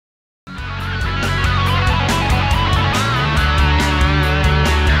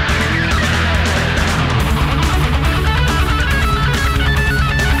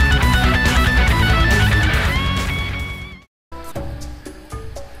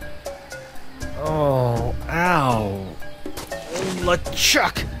Oh, ow.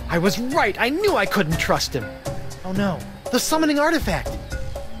 LeChuck! I was right! I knew I couldn't trust him! Oh no, the summoning artifact!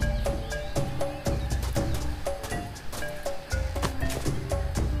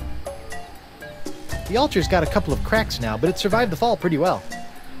 The altar's got a couple of cracks now, but it survived the fall pretty well.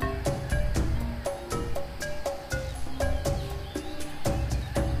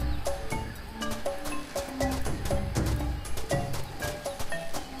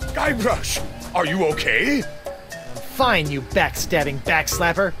 Guybrush, are you okay? Fine, you backstabbing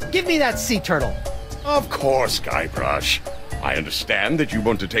backslapper! Give me that sea turtle! Of course, Guybrush. I understand that you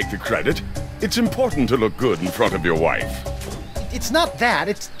want to take the credit. It's important to look good in front of your wife. It's not that,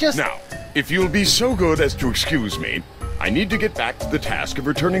 it's just... Now, if you'll be so good as to excuse me, I need to get back to the task of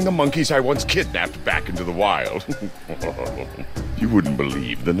returning the monkeys I once kidnapped back into the wild. You wouldn't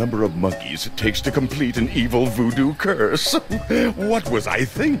believe the number of monkeys it takes to complete an evil voodoo curse. What was I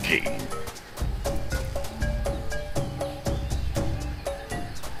thinking?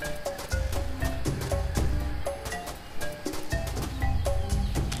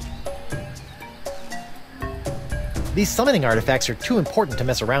 These summoning artifacts are too important to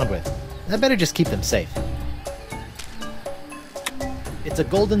mess around with. I better just keep them safe. It's a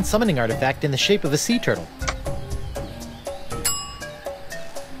golden summoning artifact in the shape of a sea turtle.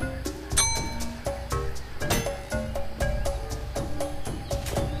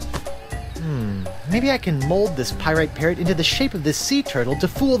 Maybe I can mold this pyrite parrot into the shape of this sea turtle to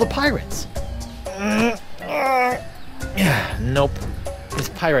fool the pirates. Nope. This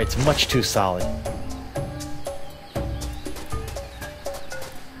pyrite's much too solid.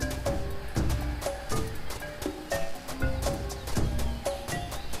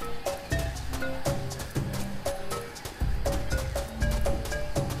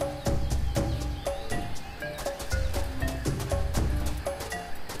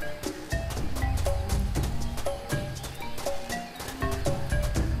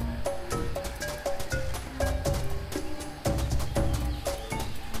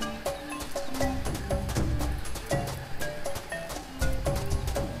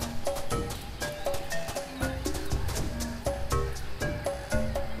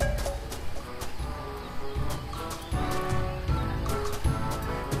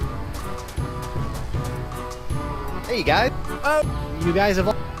 Hey guys. You guys have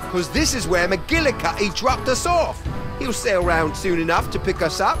all... Because this is where McGillicuddy dropped us off. He'll sail round soon enough to pick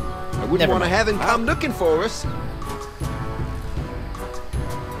us up. I wouldn't Never want to mind. have him come looking for us.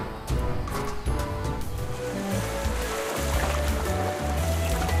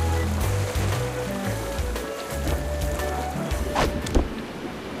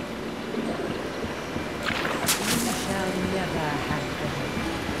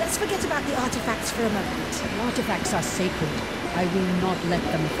 Let's forget about the artifacts for a moment. Artifacts are sacred. I will not let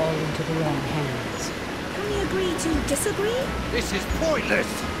them fall into the wrong hands. Can we agree to disagree? This is pointless.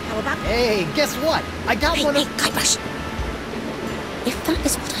 How about... Hey, guess what? I got one of... Guybrush! If that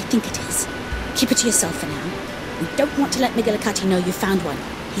is what I think it is, keep it to yourself for now. We don't want to let McGillicuddy know you found one.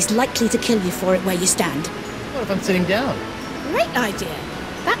 He's likely to kill you for it where you stand. What if I'm sitting down? Great idea.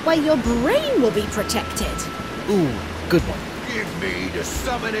 That way your brain will be protected. Ooh, good one. Give me the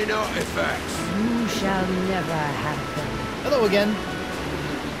summoning artifacts. You shall never have them. Hello again.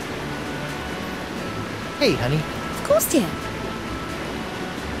 Hey, honey. Of course, dear.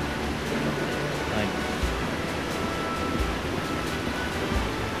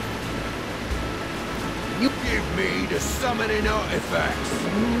 You... Give me the summoning artifacts.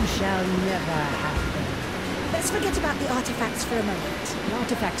 You shall never have them. Let's forget about the artifacts for a moment.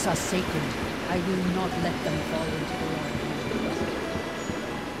 Artifacts are sacred. I will not let them fall into the wrong hands.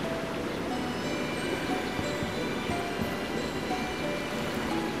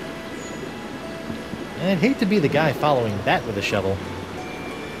 I'd hate to be the guy following that with a shovel.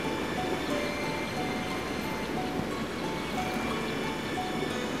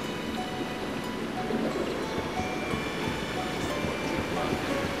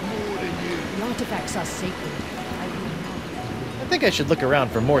 The artifacts are sacred. I will not. I think I should look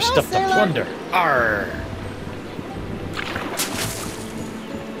around for more stuff to plunder. Arr!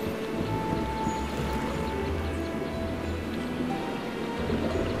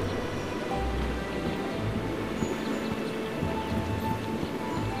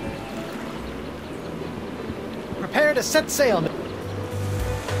 Prepare to set sail.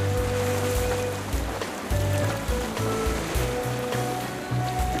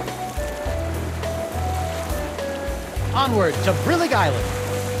 Onward to Brillig Island.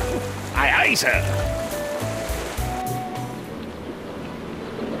 Aye, aye, sir.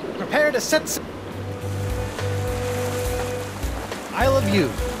 Prepare to set sail. Isle of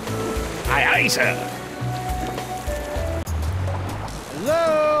Yew. Aye, aye, sir.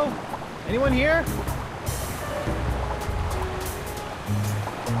 Hello? Anyone here?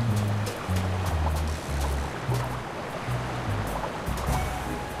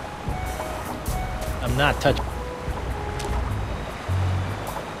 I'm not touching.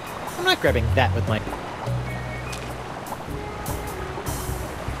 I'm not grabbing that with my...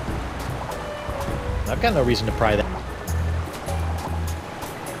 I've got no reason to pry that.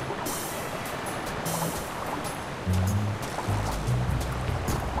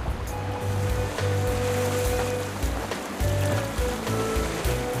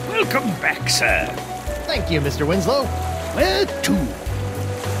 Welcome back, sir. Thank you, Mr. Winslow. Where to?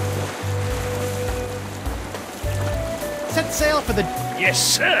 Set sail for the... Yes,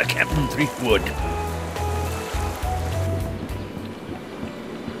 sir, Captain Threepwood.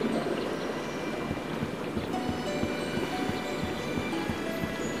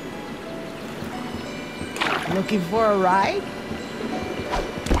 Looking for a ride?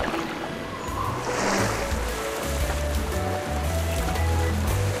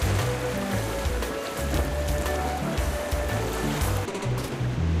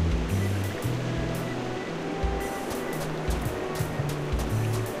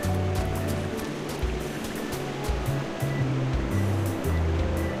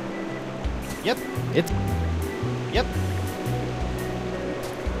 Yep, it's... Yep.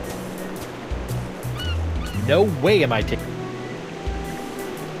 No way am I taking...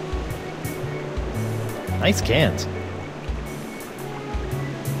 Nice cans.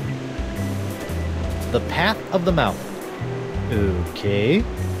 The Path of the Mouth. Okay.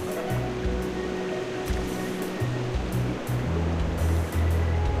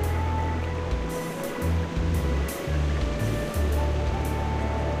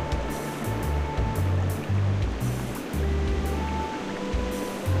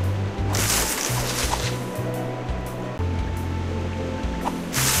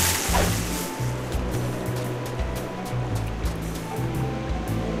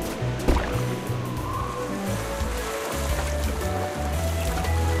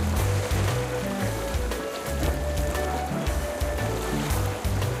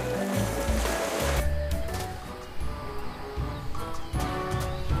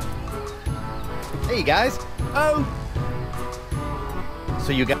 Hey guys. Oh,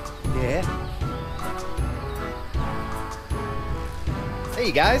 So you got... yeah.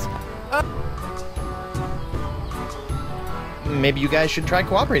 Hey guys. Maybe you guys should try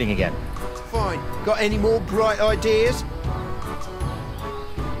cooperating again. Fine. Got any more bright ideas?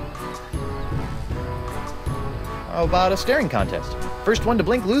 How about a staring contest? First one to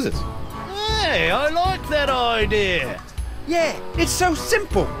blink loses. Hey, I like that idea. Yeah, it's so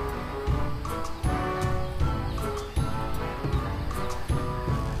simple.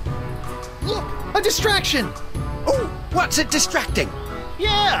 Look! A distraction! Oh, what's it distracting?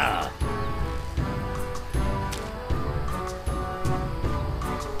 Yeah.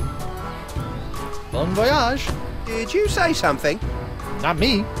 Bon voyage. Did you say something? Not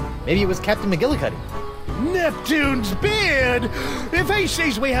me. Maybe it was Captain McGillicuddy. Neptune's beard! If he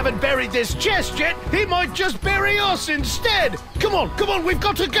sees we haven't buried this chest yet, he might just bury us instead! Come on, we've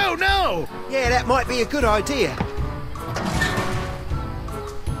got to go now! Yeah, that might be a good idea.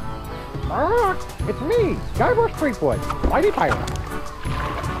 It's me, Guybrush Threepwood, Mighty Pirate.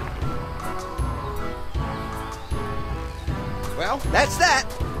 Well, that's that.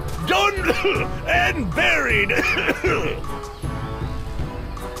 Done and buried!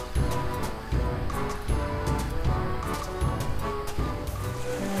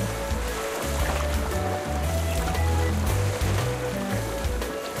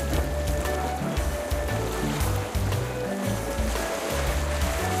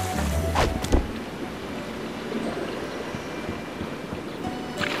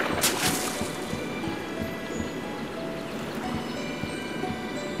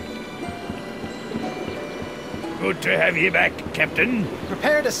 Good to have you back, Captain.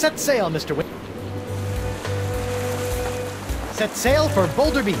 Prepare to set sail, Mr. Win. Set sail for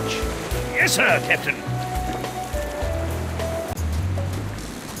Boulder Beach. Yes, sir, Captain.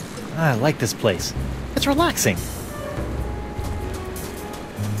 I like this place. It's relaxing.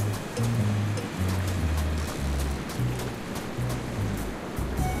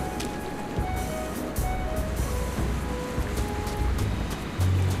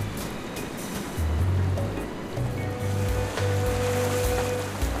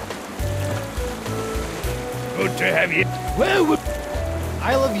 Good to have you. Where would...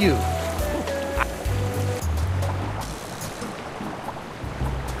 I love you.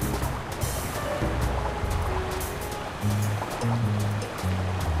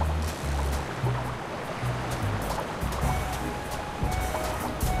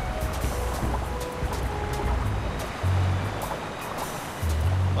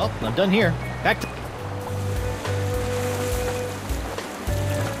 I'm done here. Back to...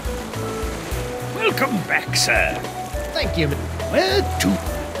 Welcome back, sir. Thank you. Where to?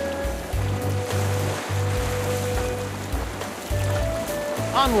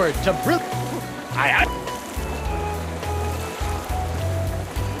 Onward to Brute. I.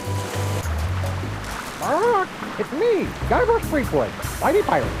 It's me, Guybrush Threepwood, Mighty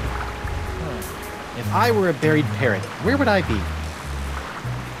Pirate. If I were a buried parrot, where would I be?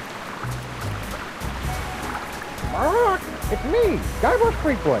 It's me, Guybrush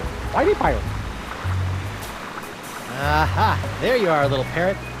Threepwood, Mighty Pirate. Aha! There you are, little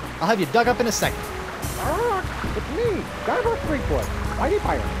parrot. I'll have you dug up in a second. It's me, Guybrush Threepwood, Mighty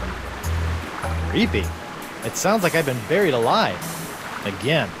Pirate. Creepy. It sounds like I've been buried alive.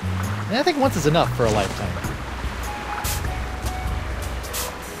 Again. And I think once is enough for a lifetime.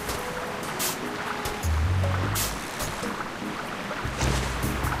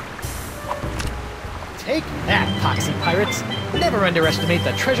 Take that, poxy pirates! Never underestimate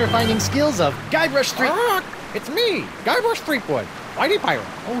the treasure-finding skills of Guybrush Threepwood. It's me, Guybrush Threepwood, Mighty Pirate.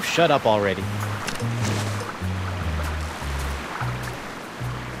 Oh, shut up already.